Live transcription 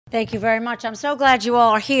Thank you very much. I'm so glad you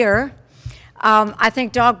all are here. I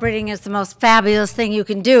think dog breeding is the most fabulous thing you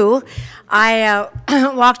can do. I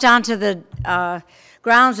walked onto the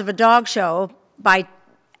grounds of a dog show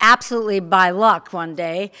absolutely by luck one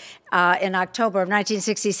day in October of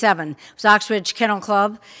 1967. It was Oxbridge Kennel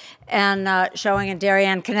Club and showing in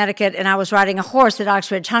Darien, Connecticut, and I was riding a horse at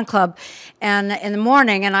Oxbridge Hunt Club and in the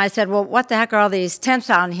morning, and I said, well, what the heck are all these tents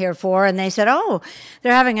on here for? And they said, oh,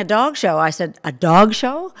 they're having a dog show. I said, a dog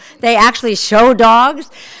show? They actually show dogs?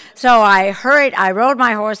 So I rode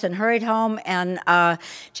my horse and hurried home and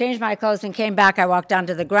changed my clothes and came back. I walked down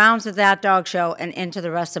to the grounds of that dog show and into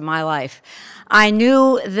the rest of my life. I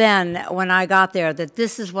knew then when I got there that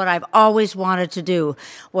this is what I've always wanted to do,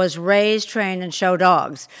 was raise, train, and show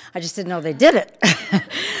dogs. I just didn't know they did it.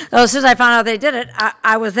 So as soon as I found out they did it,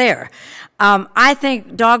 I was there. I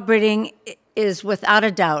think dog breeding is without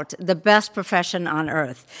a doubt the best profession on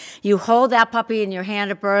earth. You hold that puppy in your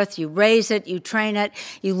hand at birth, you raise it, you train it,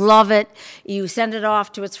 you love it, you send it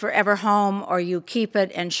off to its forever home, or you keep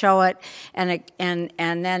it and show it and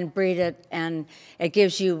then breed it, and it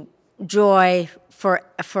gives you joy for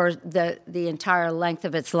the entire length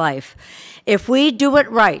of its life. If we do it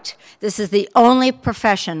right, this is the only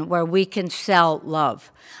profession where we can sell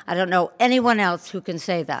love. I don't know anyone else who can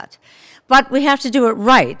say that. But we have to do it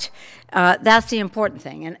right. That's the important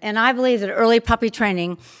thing. And I believe that early puppy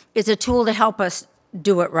training is a tool to help us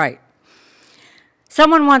do it right.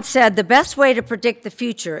 Someone once said, the best way to predict the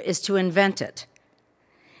future is to invent it.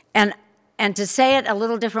 And to say it a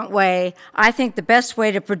little different way, I think the best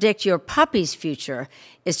way to predict your puppy's future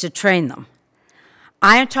is to train them.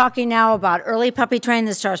 I am talking now about early puppy training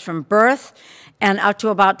that starts from birth and up to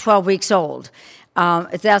about 12 weeks old.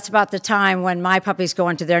 That's about the time when my puppies go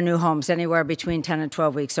into their new homes, anywhere between 10 and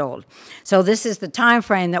 12 weeks old. So this is the time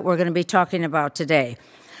frame that we're going to be talking about today.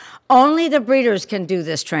 Only the breeders can do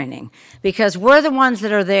this training, because we're the ones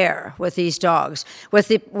that are there with these dogs, with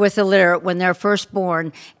the litter when they're first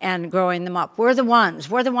born and growing them up. We're the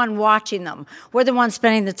one watching them. We're the ones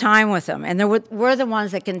spending the time with them, and we're the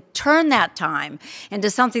ones that can turn that time into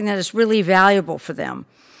something that is really valuable for them.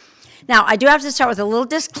 Now, I do have to start with a little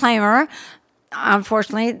disclaimer.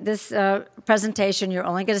 Unfortunately, this presentation, you're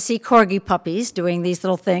only going to see corgi puppies doing these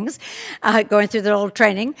little things, going through their little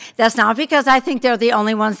training. That's not because I think they're the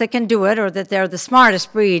only ones that can do it or that they're the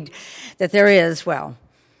smartest breed that there is. Well,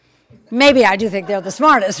 maybe I do think they're the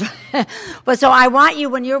smartest. But so I want you,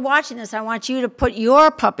 when you're watching this, I want you to put your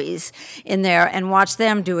puppies in there and watch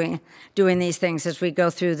them doing these things as we go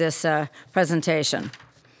through this presentation.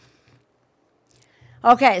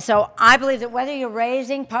 Okay, so I believe that whether you're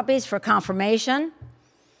raising puppies for conformation,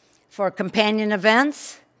 for companion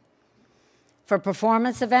events, for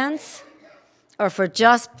performance events, or for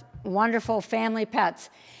just wonderful family pets,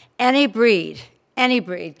 any breed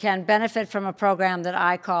can benefit from a program that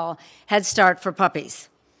I call Head Start for Puppies.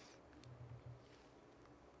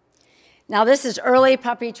 Now, this is early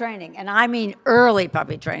puppy training, and I mean early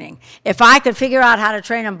puppy training. If I could figure out how to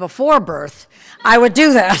train them before birth, I would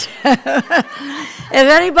do that. If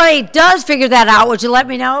anybody does figure that out, would you let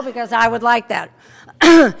me know? Because I would like that.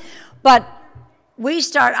 But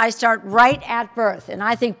I start right at birth, and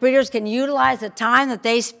I think breeders can utilize the time that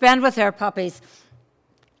they spend with their puppies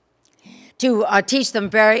to teach them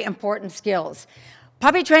very important skills.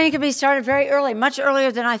 Puppy training can be started very early, much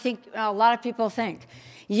earlier than I think a lot of people think.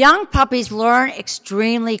 Young puppies learn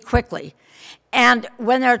extremely quickly, and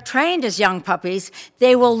when they're trained as young puppies,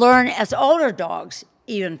 they will learn as older dogs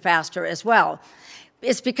even faster as well.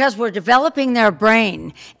 It's because we're developing their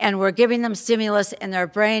brain, and we're giving them stimulus, and their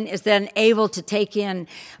brain is then able to take in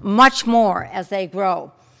much more as they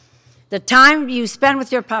grow. The time you spend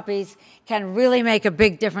with your puppies can really make a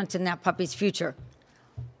big difference in that puppy's future.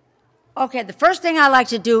 Okay, the first thing I like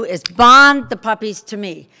to do is bond the puppies to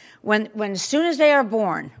me. As soon as they are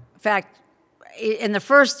born, in fact, in the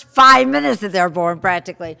first 5 minutes that they're born,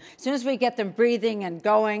 practically, as soon as we get them breathing and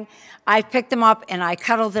going, I pick them up and I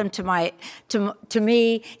cuddle them to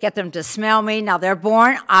me, get them to smell me. Now, they're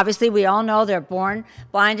born, obviously, we all know they're born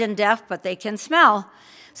blind and deaf, but they can smell.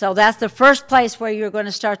 So that's the first place where you're going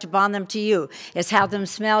to start to bond them to you, is have them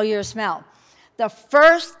smell your smell. The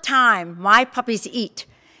first time my puppies eat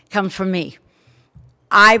comes from me.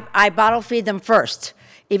 I bottle feed them first,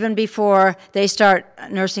 even before they start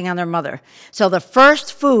nursing on their mother. So the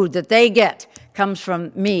first food that they get comes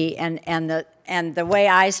from me and the way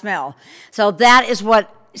I smell. So that is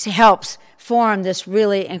what helps form this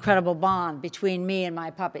really incredible bond between me and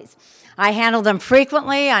my puppies. I handle them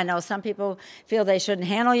frequently. I know some people feel they shouldn't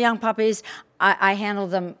handle young puppies. I handle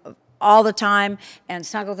them all the time and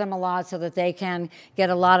snuggle them a lot so that they can get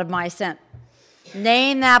a lot of my scent.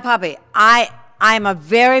 Name that puppy. I'm a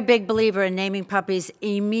very big believer in naming puppies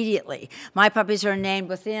immediately. My puppies are named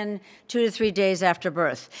within 2 to 3 days after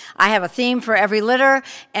birth. I have a theme for every litter,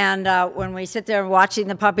 and when we sit there watching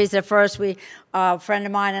the puppies at first, a friend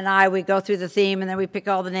of mine and I, we go through the theme, and then we pick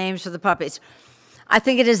all the names for the puppies. I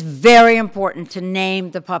think it is very important to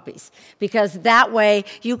name the puppies, because that way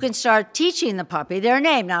you can start teaching the puppy their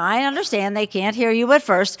name. Now, I understand they can't hear you at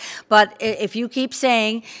first, but if you keep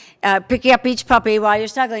saying, picking up each puppy while you're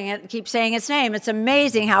snuggling it, and keep saying its name, it's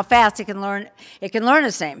amazing how fast it can learn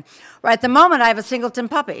its name. Right at the moment, I have a singleton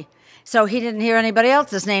puppy. So he didn't hear anybody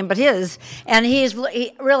else's name but his. And he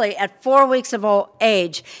really, at 4 weeks of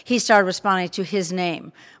age, he started responding to his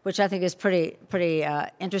name, which I think is pretty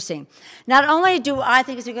interesting. Not only do I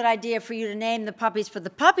think it's a good idea for you to name the puppies for the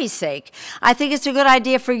puppy's sake, I think it's a good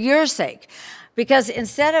idea for your sake. Because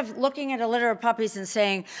instead of looking at a litter of puppies and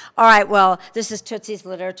saying, all right, well, this is Tootsie's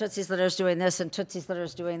litter is doing this, and Tootsie's litter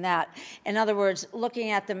is doing that. In other words,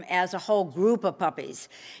 looking at them as a whole group of puppies.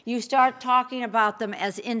 You start talking about them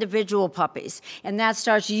as individual puppies, and that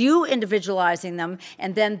starts you individualizing them,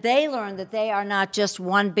 and then they learn that they are not just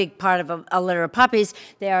one big part of a litter of puppies,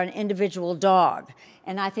 they are an individual dog,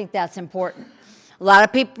 and I think that's important. A lot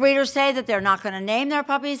of breeders say that they're not going to name their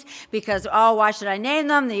puppies because, oh, why should I name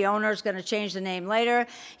them? The owner's going to change the name later.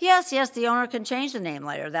 Yes, the owner can change the name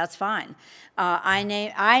later. That's fine. I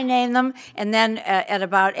name them, and then at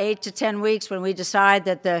about 8 to 10 weeks, when we decide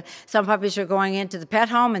that some puppies are going into the pet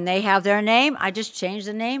home and they have their name, I just change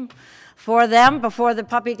the name for them before the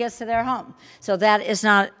puppy gets to their home. So that is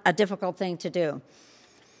not a difficult thing to do.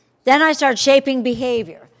 Then I start shaping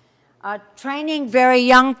behavior. Training very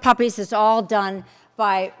young puppies is all done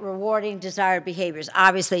by rewarding desired behaviors.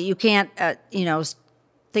 Obviously, you can't,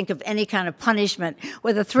 think of any kind of punishment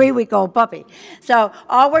with a 3-week-old puppy. So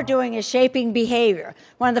all we're doing is shaping behavior.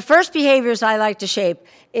 One of the first behaviors I like to shape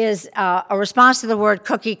is a response to the word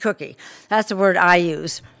cookie, cookie. That's the word I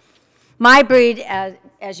use. My breed,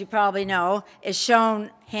 as you probably know, is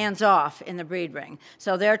shown hands-off in the breed ring.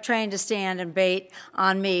 So they're trained to stand and bait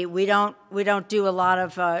on me. We don't do a lot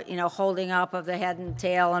of, holding up of the head and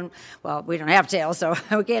tail. And, well, we don't have tails, so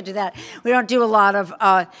we can't do that. We don't do a lot of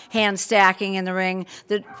hand stacking in the ring.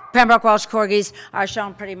 The Pembroke Welsh Corgis are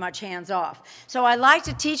shown pretty much hands-off. So I like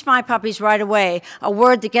to teach my puppies right away a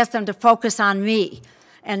word that gets them to focus on me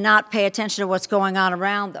and not pay attention to what's going on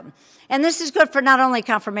around them. And this is good for not only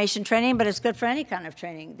conformation training, but it's good for any kind of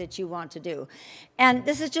training that you want to do. And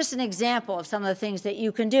this is just an example of some of the things that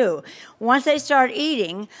you can do. Once they start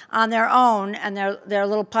eating on their own and their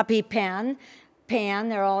little puppy pan,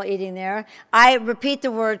 they're all eating there, I repeat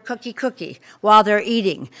the word cookie, cookie while they're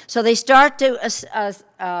eating. So they start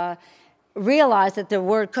to realize that the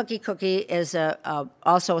word cookie, cookie is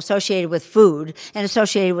also associated with food and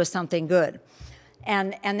associated with something good.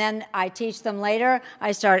 And then I teach them later.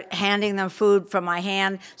 I start handing them food from my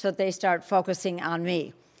hand so that they start focusing on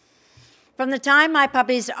me. From the time my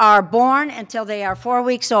puppies are born until they are 4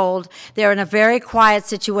 weeks old, they're in a very quiet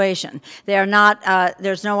situation. They're not,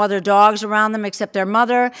 there's no other dogs around them except their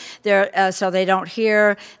mother, so they don't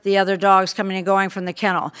hear the other dogs coming and going from the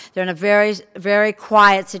kennel. They're in a very, very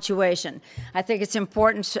quiet situation. I think it's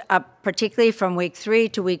important, particularly from week 3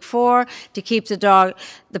 to week 4, to keep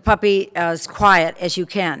the puppy as quiet as you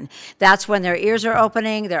can. That's when their ears are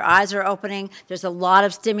opening, their eyes are opening, there's a lot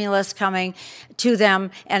of stimulus coming to them,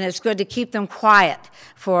 and it's good to keep them quiet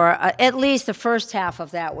for at least the first half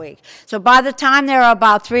of that week. So by the time they're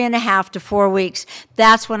about 3.5 to 4 weeks,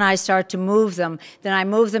 that's when I start to move them. Then I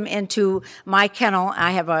move them into my kennel.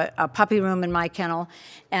 I have a puppy room in my kennel,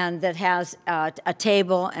 and that has a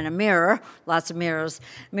table and a mirror, lots of mirrors,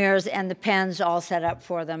 and the pens all set up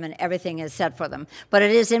for them, and everything is set for them. But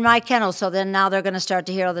it is in my kennel, so then now they're going to start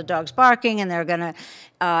to hear other dogs barking, and they're going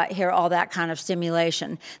to hear all that kind of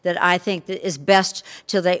stimulation that I think that is best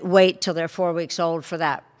till they wait till they're 4 weeks old for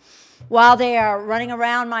that. While they are running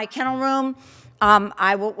around my kennel room,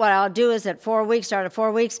 what I'll do is at 4 weeks, start at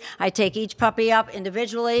 4 weeks, I take each puppy up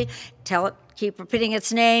individually, tell it, keep repeating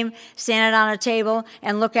its name, stand it on a table,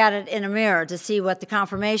 and look at it in a mirror to see what the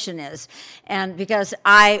conformation is. And because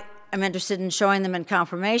I am interested in showing them in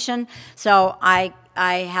conformation, so I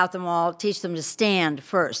have them all teach them to stand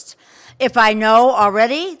first. If I know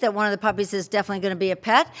already that one of the puppies is definitely going to be a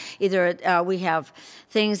pet, either we have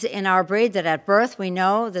things in our breed that at birth we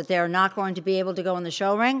know that they're not going to be able to go in the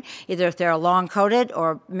show ring, either if they're long-coated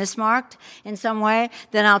or mismarked in some way,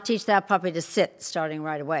 then I'll teach that puppy to sit starting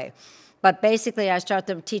right away. But basically, I start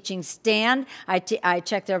them teaching stand. I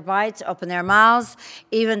check their bites, open their mouths.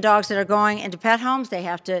 Even dogs that are going into pet homes, they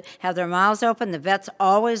have to have their mouths open. The vets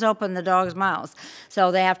always open the dog's mouths.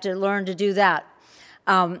 So they have to learn to do that.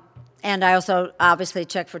 And I also obviously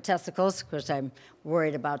check for testicles, because I'm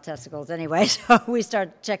worried about testicles anyway, so we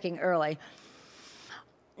start checking early.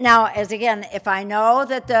 Now, as again, if I know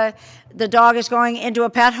that the dog is going into a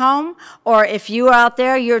pet home, or if you are out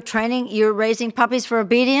there, you're raising puppies for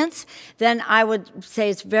obedience, then I would say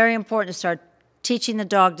it's very important to start teaching the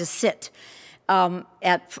dog to sit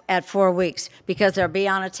at 4 weeks, because they'll be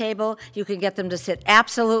on a table. You can get them to sit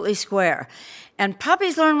absolutely square. And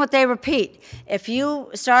puppies learn what they repeat. If you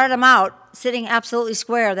start them out sitting absolutely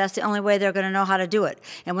square, that's the only way they're going to know how to do it.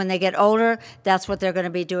 And when they get older, that's what they're going to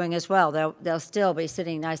be doing as well. They'll still be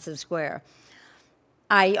sitting nice and square.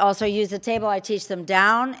 I also use the table. I teach them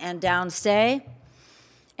down and down stay.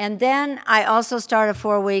 And then I also start at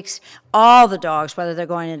 4 weeks, all the dogs, whether they're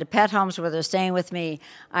going into pet homes or whether they're staying with me,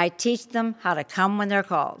 I teach them how to come when they're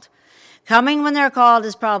called. Coming when they're called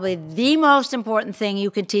is probably the most important thing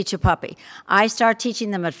you can teach a puppy. I start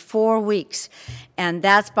teaching them at 4 weeks, and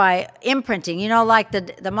that's by imprinting. You know, like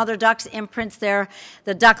the mother ducks imprints the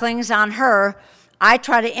ducklings on her, I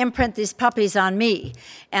try to imprint these puppies on me.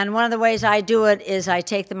 And one of the ways I do it is I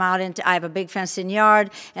take them out I have a big fenced-in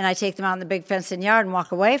yard, and I take them out in the big fenced-in yard and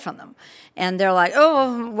walk away from them. And they're like,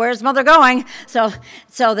 oh, where's mother going? So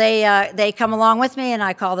they come along with me, and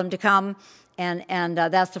I call them to come. And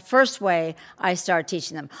that's the first way I start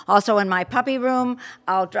teaching them. Also, in my puppy room,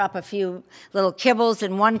 I'll drop a few little kibbles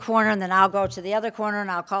in one corner, and then I'll go to the other corner,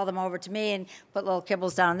 and I'll call them over to me and put little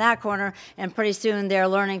kibbles down in that corner. And pretty soon, they're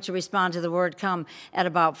learning to respond to the word come at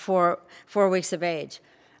about four weeks of age.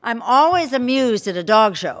 I'm always amused at a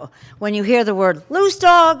dog show when you hear the word loose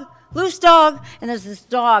dog, and there's this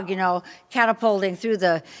dog, you know, catapulting through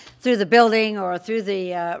the building or through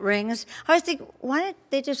the rings. I always think, why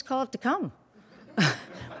didn't they just call it to come?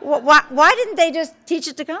 Why didn't they just teach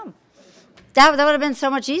it to come? That would have been so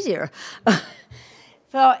much easier.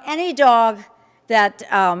 So any dog that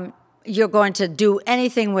you're going to do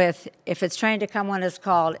anything with, if it's trained to come when it's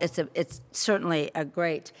called, it's certainly a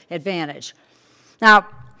great advantage. Now,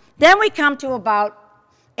 then we come to about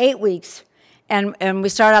 8 weeks, and we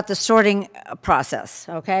start out the sorting process,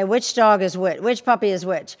 okay? Which dog is which puppy is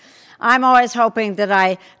which? I'm always hoping that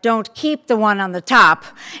I don't keep the one on the top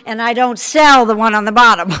and I don't sell the one on the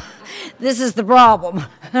bottom. This is the problem.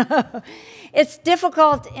 It's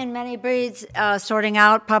difficult in many breeds sorting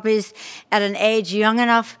out puppies at an age young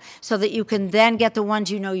enough so that you can then get the ones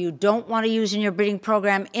you know you don't want to use in your breeding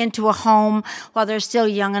program into a home while they're still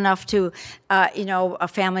young enough to, you know, a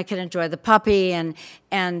family can enjoy the puppy and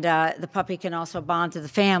the puppy can also bond to the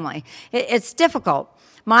family. It's difficult.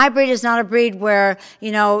 My breed is not a breed where,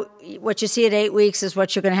 you know, what you see at 8 weeks is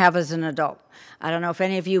what you're going to have as an adult. I don't know if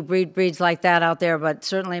any of you breed breeds like that out there, but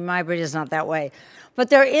certainly my breed is not that way.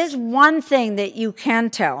 But there is one thing that you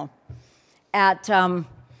can tell at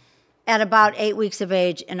about 8 weeks of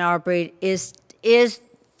age in our breed is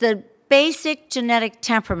the basic genetic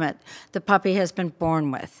temperament the puppy has been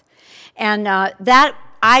born with. And that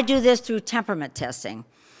I do this through temperament testing.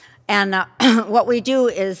 And what we do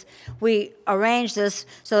is we arrange this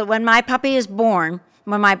so that when my puppy is born,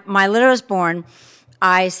 when my litter is born,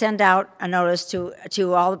 I send out a notice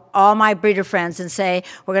to all my breeder friends and say,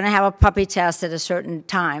 we're going to have a puppy test at a certain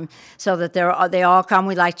time so that they all come.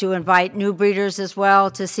 We like to invite new breeders as well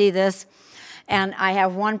to see this. And I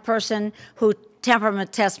have one person who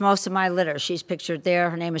temperament tests most of my litter. She's pictured there.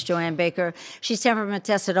 Her name is Joanne Baker. She's temperament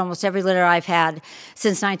tested almost every litter I've had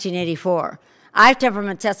since 1984. I've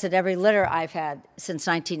temperament tested every litter I've had since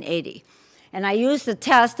 1980. And I used the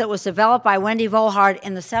test that was developed by Wendy Volhard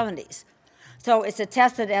in the 70s. So it's a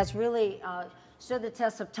test that has really stood the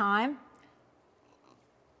test of time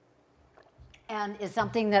and is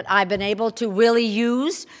something that I've been able to really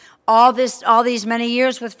use all these many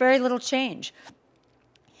years with very little change.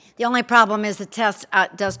 The only problem is the test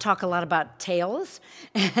does talk a lot about tails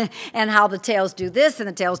and how the tails do this and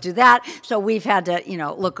the tails do that. So we've had to, you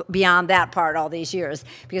know, look beyond that part all these years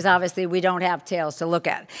because obviously we don't have tails to look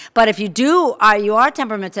at. But if you are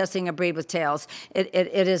temperament testing a breed with tails,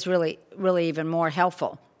 it is really even more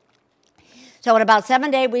helpful. So at about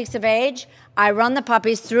 7 to 8 weeks of age, I run the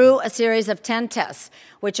puppies through a series of 10 tests,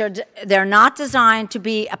 they're not designed to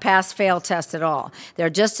be a pass-fail test at all.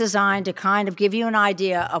 They're just designed to kind of give you an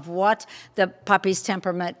idea of what the puppy's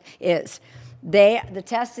temperament is. The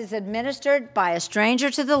test is administered by a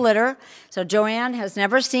stranger to the litter, so Joanne has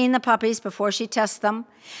never seen the puppies before she tests them.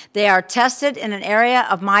 They are tested in an area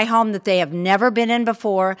of my home that they have never been in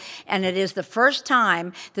before, and it is the first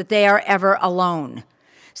time that they are ever alone.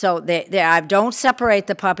 So I don't separate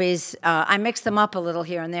the puppies. I mix them up a little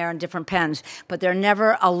here and there in different pens, but they're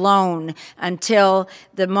never alone until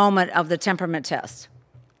the moment of the temperament test.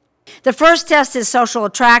 The first test is social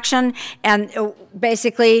attraction, and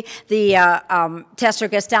basically the tester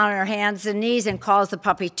gets down on her hands and knees and calls the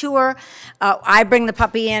puppy to her. I bring the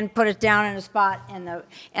puppy in, put it down in a spot,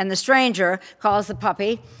 and the stranger calls the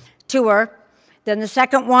puppy to her. Then the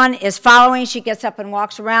second one is following. She gets up and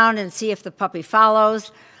walks around and see if the puppy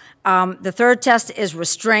follows. The third test is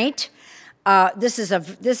restraint. This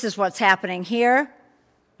is what's happening here.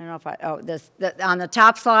 I don't know if on the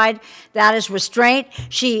top slide, that is restraint.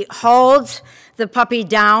 She holds the puppy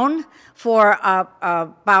down for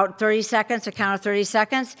about 30 seconds, a count of 30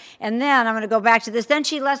 seconds. And then, I'm going to go back to this, then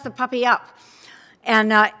she lets the puppy up.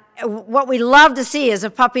 And what we love to see is a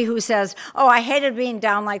puppy who says, oh, I hated being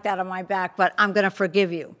down like that on my back, but I'm going to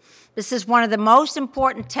forgive you. This is one of the most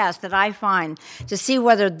important tests that I find to see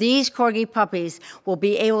whether these Corgi puppies will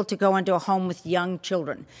be able to go into a home with young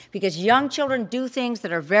children. Because young children do things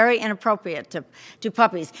that are very inappropriate to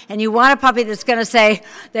puppies. And you want a puppy that's going to say,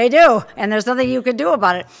 they do, and there's nothing you can do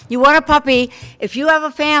about it. You want a puppy, if you have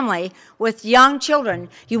a family with young children,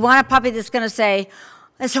 you want a puppy that's going to say,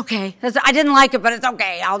 it's okay. I didn't like it, but it's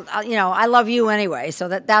okay. I love you anyway. So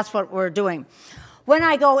that's what we're doing. When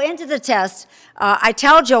I go into the test, I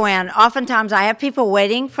tell Joanne, oftentimes I have people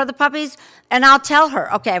waiting for the puppies, and I'll tell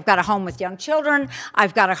her, okay, I've got a home with young children.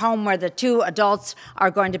 I've got a home where the 2 adults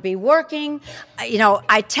are going to be working.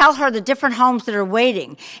 I tell her the different homes that are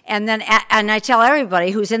waiting, and I tell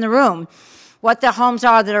everybody who's in the room what the homes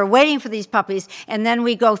are that are waiting for these puppies, and then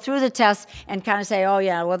we go through the test and kind of say, oh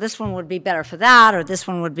yeah, well this one would be better for that, or this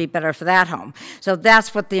one would be better for that home. So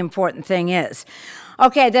that's what the important thing is.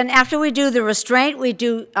 Okay, then after we do the restraint, we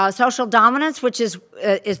do social dominance, which is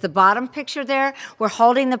the bottom picture there. We're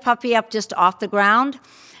holding the puppy up just off the ground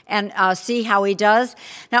and see how he does.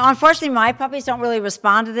 Now, unfortunately, my puppies don't really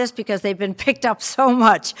respond to this because they've been picked up so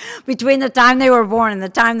much between the time they were born and the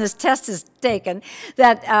time this test is taken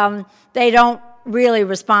that they don't really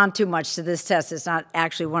respond too much to this test. It's not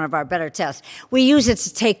actually one of our better tests. We use it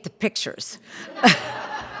to take the pictures.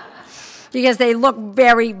 Because they look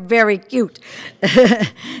very, very cute.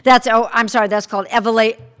 That's called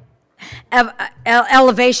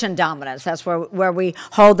elevation dominance. That's where we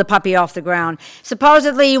hold the puppy off the ground.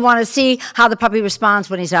 Supposedly, you want to see how the puppy responds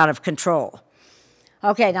when he's out of control.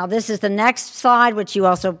 Okay, now this is the next slide, which you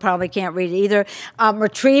also probably can't read either.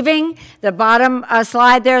 Retrieving, the bottom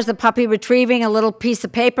slide there is the puppy retrieving a little piece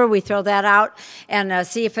of paper. We throw that out and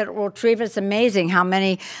see if it will retrieve it. It's amazing how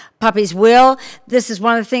many puppies will. This is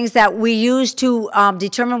one of the things that we use to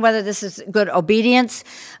determine whether this is good obedience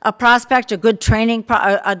prospect, a good training,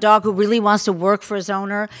 a dog who really wants to work for his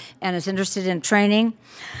owner and is interested in training.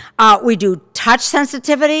 We do touch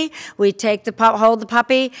sensitivity. We take hold the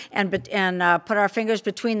puppy and put our fingers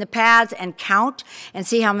between the pads and count and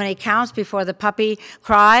see how many counts before the puppy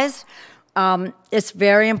cries. It's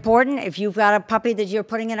very important. If you've got a puppy that you're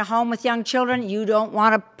putting in a home with young children, you don't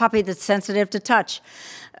want a puppy that's sensitive to touch.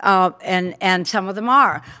 And some of them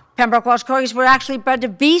are. Pembroke Welsh Corgis were actually bred to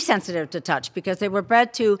be sensitive to touch because they were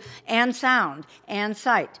bred to, and sound, and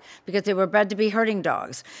sight, because they were bred to be herding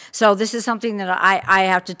dogs. So this is something that I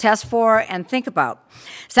have to test for and think about.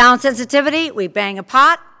 Sound sensitivity, we bang a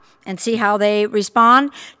pot and see how they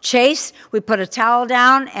respond. Chase, we put a towel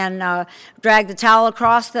down and drag the towel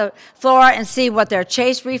across the floor and see what their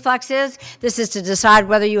chase reflex is. This is to decide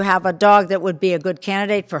whether you have a dog that would be a good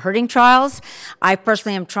candidate for herding trials. I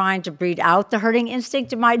personally am trying to breed out the herding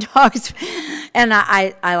instinct in my dogs, and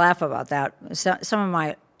I laugh about that. So, some of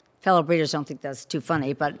my fellow breeders don't think that's too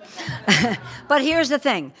funny, but but here's the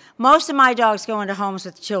thing. Most of my dogs go into homes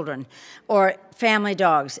with children or family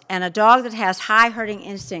dogs, and a dog that has high herding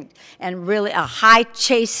instinct and really a high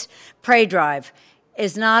chase prey drive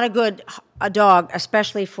is not a dog,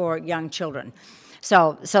 especially for young children.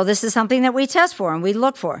 So this is something that we test for and we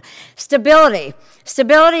look for. Stability.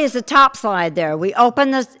 Stability is the top slide there. We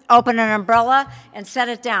open an umbrella and set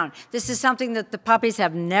it down. This is something that the puppies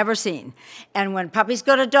have never seen. And when puppies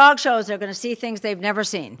go to dog shows, they're going to see things they've never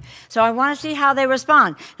seen. So I want to see how they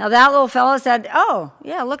respond. Now that little fella said, oh,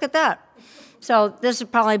 yeah, look at that. So this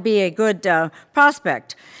would probably be a good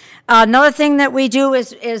prospect. Another thing that we do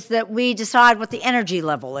is that we decide what the energy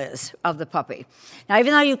level is of the puppy. Now,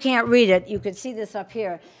 even though you can't read it, you can see this up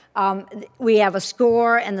here. We have a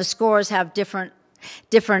score, and the scores have different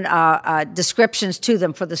descriptions to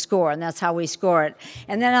them for the score, and that's how we score it.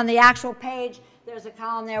 And then on the actual page, there's a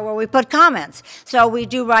column there where we put comments. So we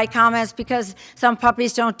do write comments because some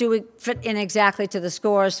puppies don't fit in exactly to the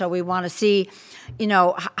score, so we want to see, you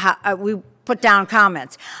know, put down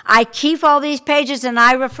comments. I keep all these pages and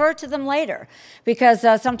I refer to them later because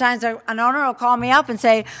sometimes an owner will call me up and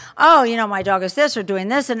say, oh, you know, my dog is this or doing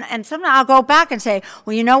this, and sometimes I'll go back and say,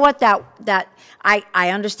 well, you know what, I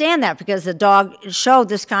understand that because the dog showed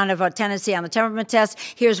this kind of a tendency on the temperament test.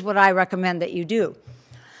 Here's what I recommend that you do.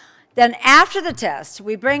 Then after the test,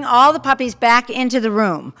 we bring all the puppies back into the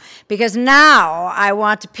room because now I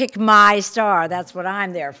want to pick my star. That's what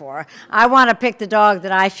I'm there for. I want to pick the dog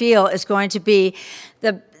that I feel is going to be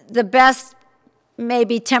the best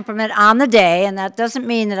maybe temperament on the day, and that doesn't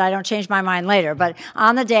mean that I don't change my mind later, but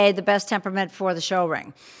on the day, the best temperament for the show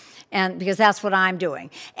ring. And because that's what I'm doing.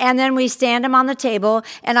 And then we stand them on the table,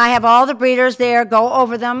 and I have all the breeders there, go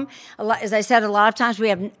over them. As I said, a lot of times we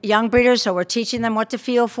have young breeders, so we're teaching them what to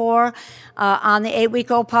feel for on the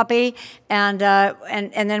 8-week-old puppy. And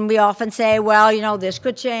then we often say, well, you know, this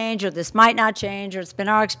could change, or this might not change, or it's been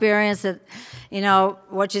our experience that, you know,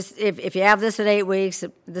 if you have this at 8 weeks,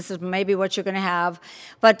 this is maybe what you're going to have.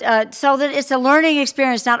 But so that it's a learning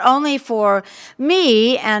experience, not only for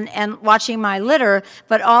me and watching my litter,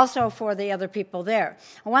 but also for the other people there.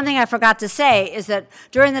 And one thing I forgot to say is that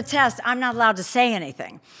during the test, I'm not allowed to say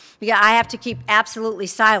anything. Because I have to keep absolutely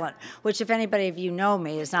silent, which if anybody of you know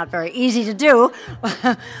me is not very easy to do.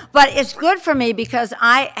 But it's good for me because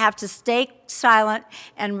I have to stay silent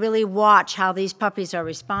and really watch how these puppies are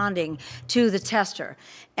responding to the tester.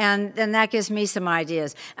 And then that gives me some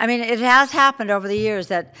ideas. I mean, it has happened over the years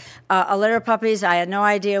that a litter of puppies, I had no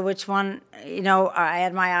idea which one, you know, I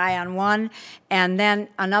had my eye on one, and then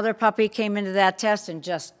another puppy came into that test and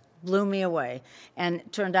just blew me away and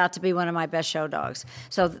turned out to be one of my best show dogs.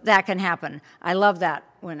 So that can happen. I love that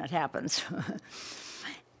when it happens.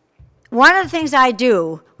 One of the things I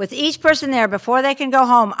do with each person there before they can go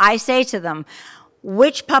home, I say to them,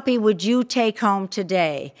 which puppy would you take home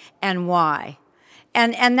today and why?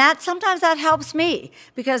 And that sometimes that helps me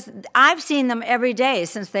because I've seen them every day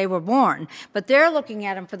since they were born, but they're looking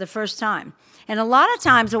at them for the first time. And a lot of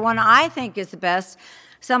times the one I think is the best,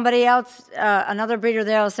 somebody else, another breeder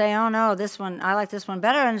there will say, oh no, this one, I like this one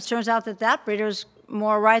better, and it turns out that that breeder's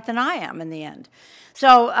more right than I am in the end.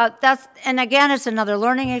 So and again, it's another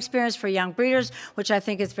learning experience for young breeders, which I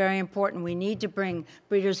think is very important. We need to bring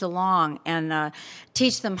breeders along and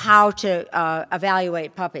teach them how to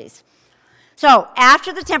evaluate puppies. So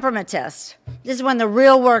after the temperament test, this is when the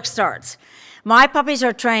real work starts. My puppies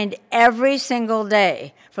are trained every single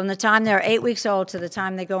day from the time they're 8 weeks old to the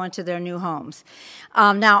time they go into their new homes.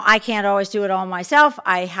 Now, I can't always do it all myself.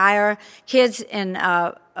 I hire kids in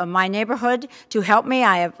my neighborhood to help me.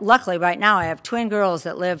 Luckily, right now, I have twin girls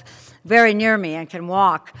that live very near me and can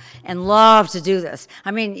walk and love to do this.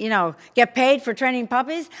 I mean, you know, get paid for training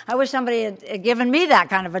puppies? I wish somebody had given me that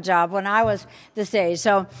kind of a job when I was this age.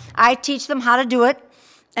 So I teach them how to do it,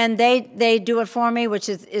 and they do it for me, which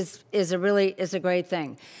is a great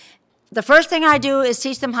thing. The first thing I do is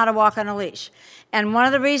teach them how to walk on a leash. And one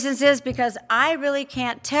of the reasons is because I really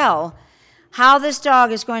can't tell how this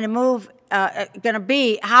dog is going to move, going to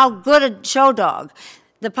be, how good a show dog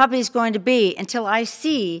the puppy is going to be until I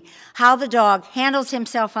see how the dog handles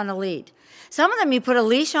himself on a lead. Some of them you put a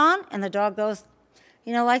leash on and the dog goes,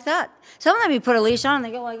 you know, like that. Some of them you put a leash on and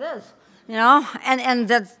they go like this, you know, and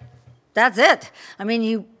that's it. I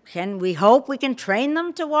mean, we hope we can train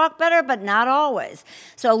them to walk better, but not always.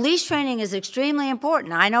 So leash training is extremely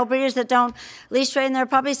important. I know breeders that don't leash train their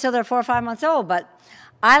puppies till they're 4 or 5 months old, but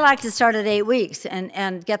I like to start at 8 weeks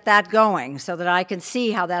and get that going so that I can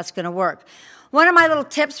see how that's going to work. One of my little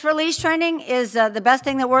tips for leash training is the best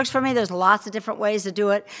thing that works for me. There's lots of different ways to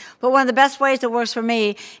do it, but one of the best ways that works for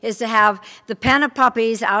me is to have the pen of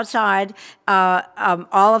puppies outside,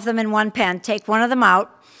 all of them in one pen, take one of them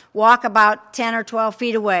out, walk about 10 or 12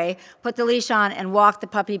 feet away, put the leash on, and walk the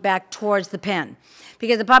puppy back towards the pen.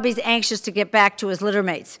 Because the puppy's anxious to get back to his litter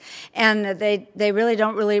mates. And they really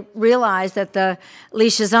don't realize that the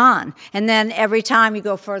leash is on. And then every time you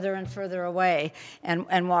go further and further away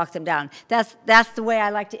and walk them down. That's the way I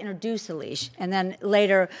like to introduce a leash. And then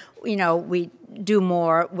later, you know, we do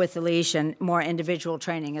more with the leash and more individual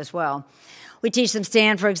training as well. We teach them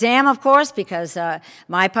stand for exam, of course, because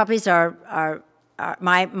my puppies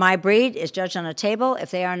my breed is judged on a table. If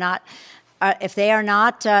they are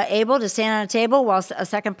not able to stand on a table while a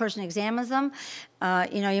second person examines them,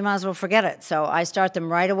 you know, you might as well forget it. So I start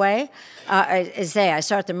them right away. I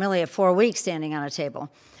start them really at 4 weeks standing on a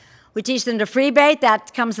table. We teach them to free bait.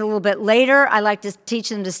 That comes a little bit later. I like to teach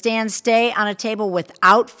them to stay on a table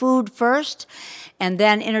without food first, and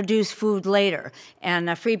then introduce food later.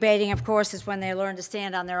 And free baiting, of course, is when they learn to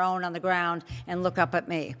stand on their own on the ground and look up at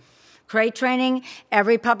me. crate training.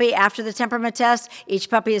 Every puppy, after the temperament test, each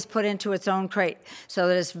puppy is put into its own crate so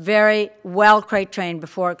that it's very well crate trained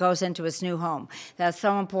before it goes into its new home. That's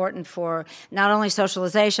so important for not only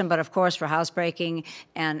socialization, but of course for housebreaking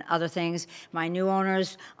and other things. My new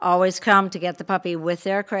owners always come to get the puppy with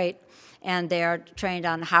their crate, and they are trained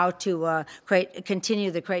on how to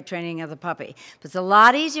continue the crate training of the puppy. But it's a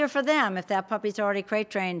lot easier for them if that puppy's already crate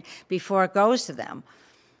trained before it goes to them.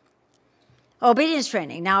 Obedience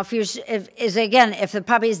training. Now, if the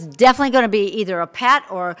puppy is definitely going to be either a pet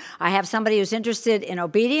or I have somebody who's interested in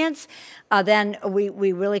obedience, then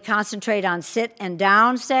we really concentrate on sit and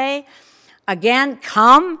down stay. Again,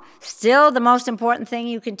 come, still the most important thing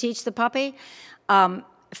you can teach the puppy.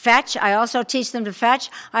 Fetch, I also teach them to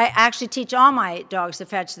fetch. I actually teach all my dogs to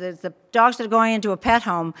fetch. The dogs that are going into a pet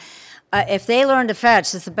home, if they learn to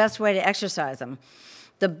fetch, it's the best way to exercise them.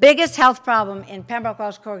 The biggest health problem in Pembroke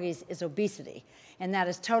Welsh Corgis is obesity, and that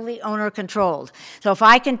is totally owner-controlled. So if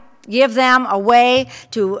I can give them a way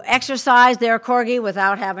to exercise their Corgi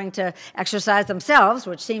without having to exercise themselves,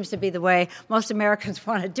 which seems to be the way most Americans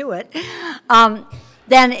want to do it,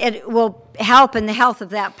 then it will help in the health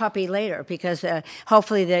of that puppy later, because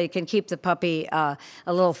hopefully they can keep the puppy a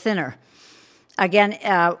little thinner. Again,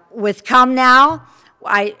 with Come Now,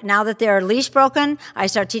 now that they're leash broken, I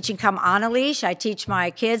start teaching come on a leash. I teach my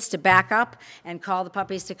kids to back up and call the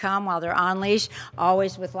puppies to come while they're on leash,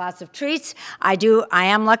 always with lots of treats. I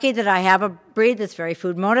am lucky that I have a breed that's very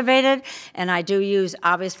food motivated, and I do use,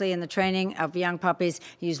 obviously in the training of young puppies,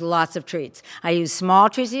 use lots of treats. I use small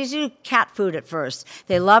treats. I use cat food at first.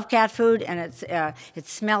 They love cat food, and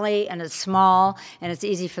it's smelly and it's small and it's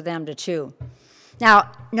easy for them to chew.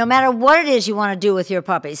 Now, no matter what it is you want to do with your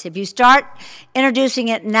puppies, if you start introducing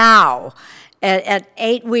it now at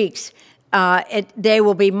 8 weeks, they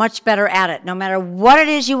will be much better at it. No matter what it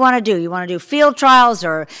is you want to do. You want to do field trials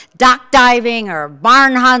or dock diving or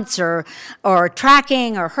barn hunts or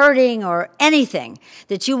tracking or herding or anything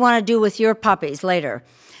that you want to do with your puppies later.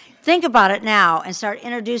 Think about it now and start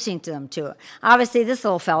introducing them to it. Obviously, this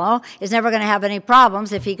little fellow is never going to have any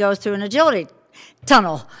problems if he goes through an agility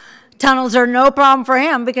tunnel. Tunnels are no problem for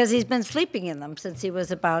him because he's been sleeping in them since he was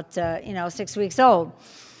about 6 weeks old.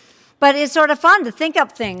 But it's sort of fun to think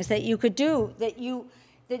up things that you could do that you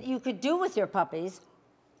could do with your puppies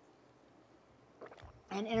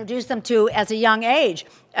and introduce them to as a young age.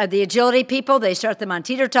 The agility people, they start them on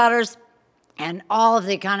teeter-totters and all of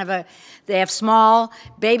the they have small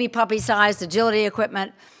baby puppy-sized agility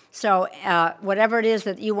equipment. So whatever it is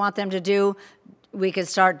that you want them to do, we could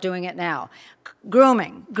start doing it now.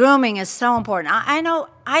 Grooming. Grooming is so important. I know,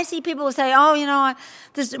 I see people who say, oh,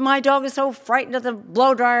 my dog is so frightened of the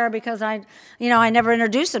blow dryer because I never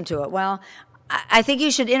introduced him to it. Well, I think you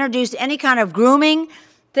should introduce any kind of grooming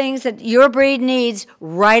things that your breed needs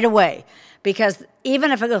right away. Because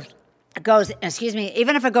even if it goes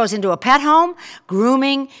into a pet home,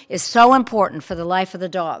 grooming is so important for the life of the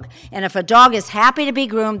dog. And if a dog is happy to be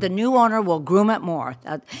groomed, the new owner will groom it more.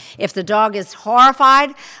 If the dog is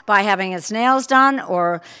horrified by having its nails done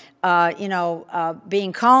or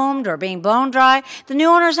being combed or being blown dry, the new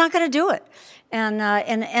owner is not going to do it, and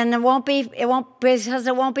it won't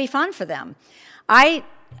be fun for them.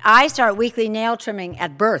 I start weekly nail trimming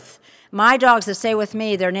at birth. My dogs that stay with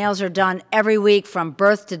me, their nails are done every week from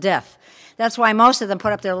birth to death. That's why most of them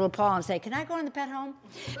put up their little paw and say, "Can I go in the pet home?"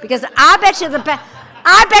 Because I bet you the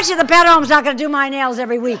pet home's not going to do my nails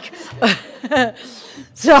every week.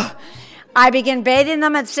 So I begin bathing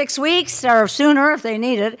them at 6 weeks or sooner if they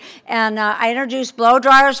need it. And I introduce blow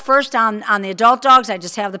dryers first on the adult dogs. I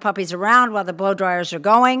just have the puppies around while the blow dryers are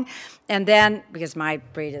going. And then, because my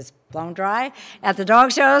breed is blown dry at the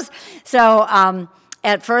dog shows, so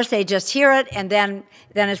at first they just hear it, and then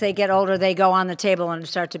as they get older, they go on the table and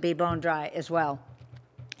start to be blown dry as well.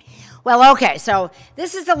 Well, okay, so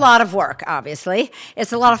this is a lot of work, obviously.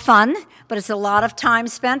 It's a lot of fun, but it's a lot of time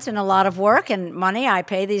spent and a lot of work and money. I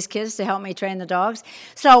pay these kids to help me train the dogs.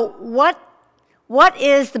 So what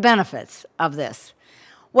is the benefits of this?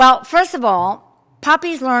 Well, first of all,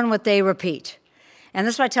 puppies learn what they repeat. And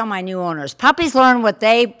this is what I tell my new owners. Puppies learn what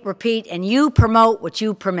they repeat, and you promote what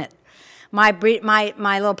you permit. My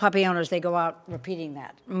little puppy owners, they go out repeating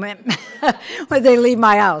that when they leave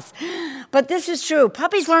my house. But this is true.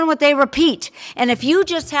 Puppies learn what they repeat. And if you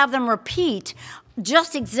just have them repeat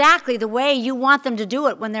just exactly the way you want them to do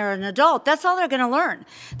it when they're an adult, that's all they're going to learn.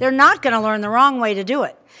 They're not going to learn the wrong way to do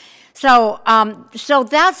it. So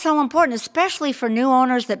that's so important, especially for new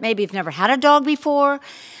owners that maybe have never had a dog before.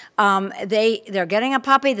 They're getting a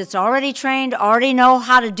puppy that's already trained, already know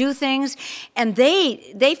how to do things, and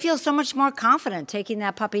they feel so much more confident taking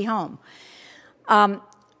that puppy home.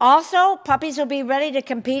 Also, puppies will be ready to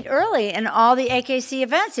compete early in all the AKC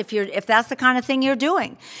events if that's the kind of thing you're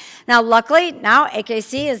doing. Now, luckily, now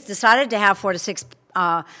AKC has decided to have 4 to 6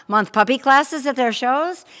 month puppy classes at their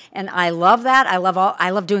shows, and I love that. I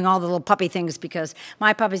love doing all the little puppy things because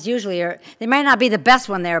my puppies usually they might not be the best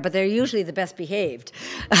one there, but they're usually the best behaved.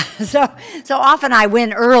 so often I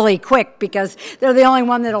win early, quick, because they're the only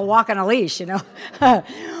one that'll walk on a leash, you know.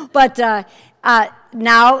 But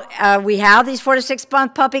now we have these 4 to 6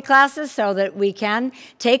 month puppy classes so that we can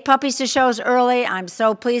take puppies to shows early. I'm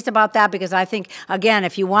so pleased about that because I think, again,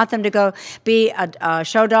 if you want them to go be a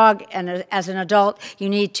show dog and as an adult, you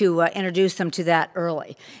need to introduce them to that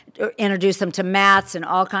early. Introduce them to mats and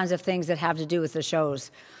all kinds of things that have to do with the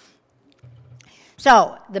shows.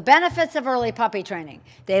 So the benefits of early puppy training.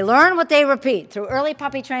 They learn what they repeat. Through early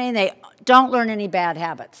puppy training, they don't learn any bad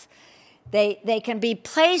habits. They can be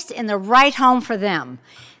placed in the right home for them.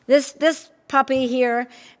 This puppy here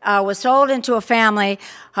was sold into a family,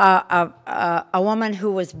 a woman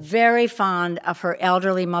who was very fond of her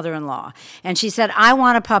elderly mother-in-law. And she said, I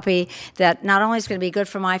want a puppy that not only is going to be good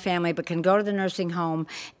for my family, but can go to the nursing home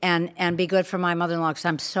and be good for my mother-in-law because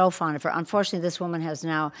I'm so fond of her. Unfortunately, this woman has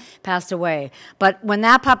now passed away. But when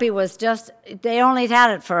that puppy was they only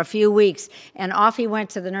had it for a few weeks, and off he went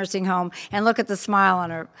to the nursing home, and look at the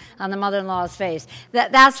smile on the mother-in-law's face.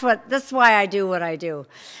 That's why I do what I do.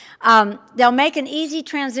 They'll make an easy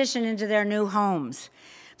transition into their new homes.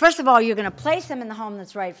 First of all, you're going to place them in the home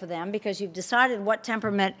that's right for them because you've decided what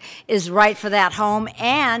temperament is right for that home,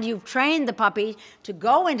 and you've trained the puppy to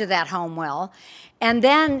go into that home well. And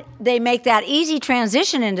then they make that easy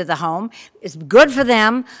transition into the home. It's good for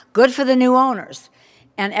them, good for the new owners,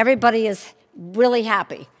 and everybody is really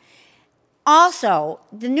happy. Also,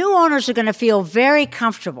 the new owners are going to feel very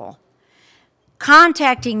comfortable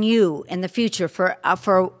contacting you in the future for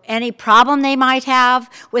any problem they might have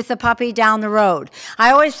with the puppy down the road. I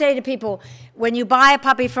always say to people, when you buy a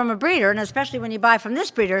puppy from a breeder, and especially when you buy from this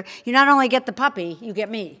breeder, you not only get the puppy, you get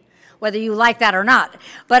me, whether you like that or not.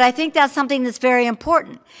 But I think that's something that's very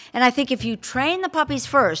important. And I think if you train the puppies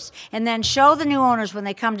first and then show the new owners when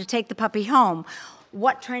they come to take the puppy home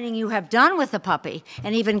what training you have done with the puppy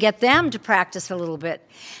and even get them to practice a little bit,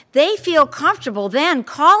 they feel comfortable then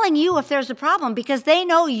calling you if there's a problem because they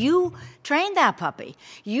know you trained that puppy.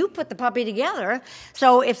 You put the puppy together,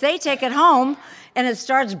 so if they take it home and it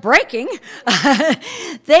starts breaking,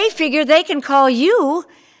 they figure they can call you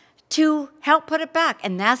to help put it back,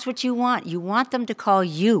 and that's what you want. You want them to call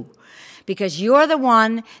you because you're the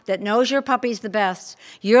one that knows your puppies the best.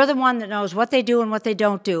 You're the one that knows what they do and what they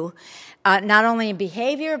don't do. Not only in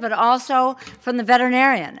behavior, but also from the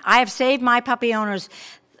veterinarian. I have saved my puppy owners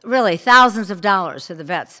really thousands of dollars to the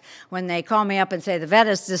vets when they call me up and say, the vet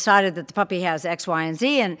has decided that the puppy has X, Y, and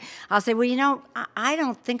Z, and I'll say, well, you know, I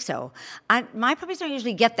don't think so. My puppies don't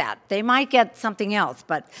usually get that. They might get something else,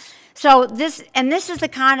 but so this is the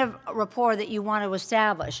kind of rapport that you want to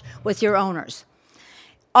establish with your owners.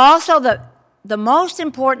 Also, the most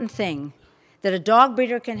important thing that a dog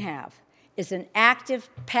breeder can have is an active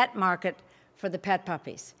pet market for the pet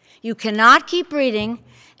puppies. You cannot keep breeding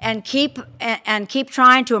and keep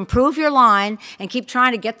trying to improve your line and keep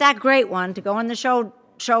trying to get that great one to go in the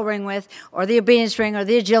show ring with, or the obedience ring, or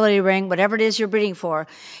the agility ring, whatever it is you're breeding for.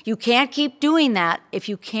 You can't keep doing that if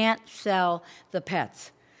you can't sell the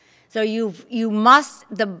pets. So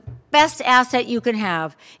the best asset you can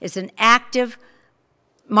have is an active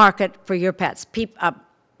market for your pets, a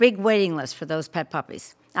big waiting list for those pet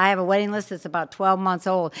puppies. I have a waiting list that's about 12 months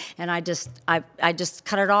old, and I just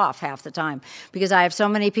cut it off half the time because I have so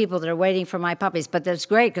many people that are waiting for my puppies. But that's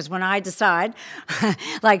great because when I decide,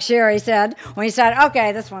 like Sherry said, when you decide,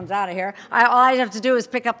 okay, this one's out of here, all I have to do is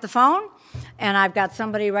pick up the phone, and I've got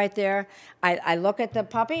somebody right there. I look at the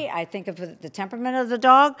puppy, I think of the temperament of the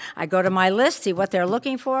dog, I go to my list, see what they're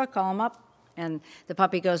looking for, call them up, and the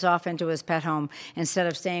puppy goes off into his pet home instead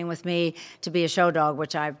of staying with me to be a show dog,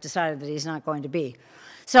 which I've decided that he's not going to be.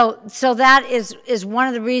 So that is one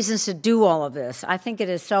of the reasons to do all of this. I think it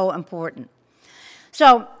is so important.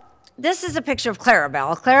 So this is a picture of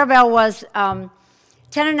Clarabelle. Clarabelle was 10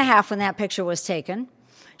 and a half when that picture was taken.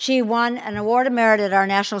 She won an award of merit at our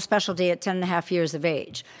national specialty at 10 and a half years of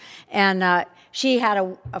age. And she had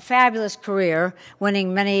a fabulous career,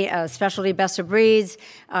 winning many specialty best of breeds.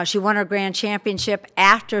 She won her grand championship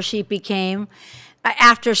after she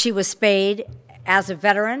was spayed as a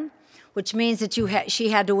veteran, which means that she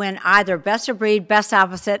had to win either best of breed, best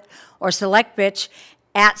opposite, or select bitch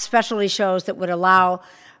at specialty shows that would allow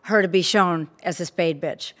her to be shown as a spayed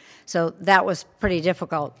bitch. So that was pretty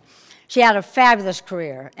difficult. She had a fabulous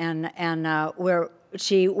career, and we're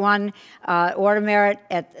She won Order Merit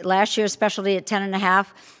at last year's specialty at 10.5.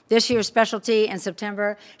 This year's specialty in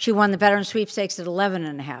September, she won the Veteran Sweepstakes at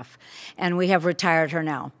 11.5, and we have retired her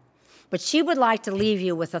now. But she would like to leave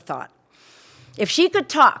you with a thought. If she could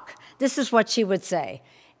talk, this is what she would say.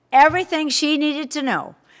 Everything she needed to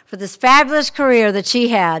know for this fabulous career that she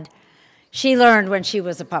had, she learned when she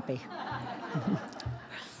was a puppy.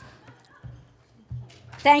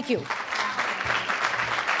 Thank you.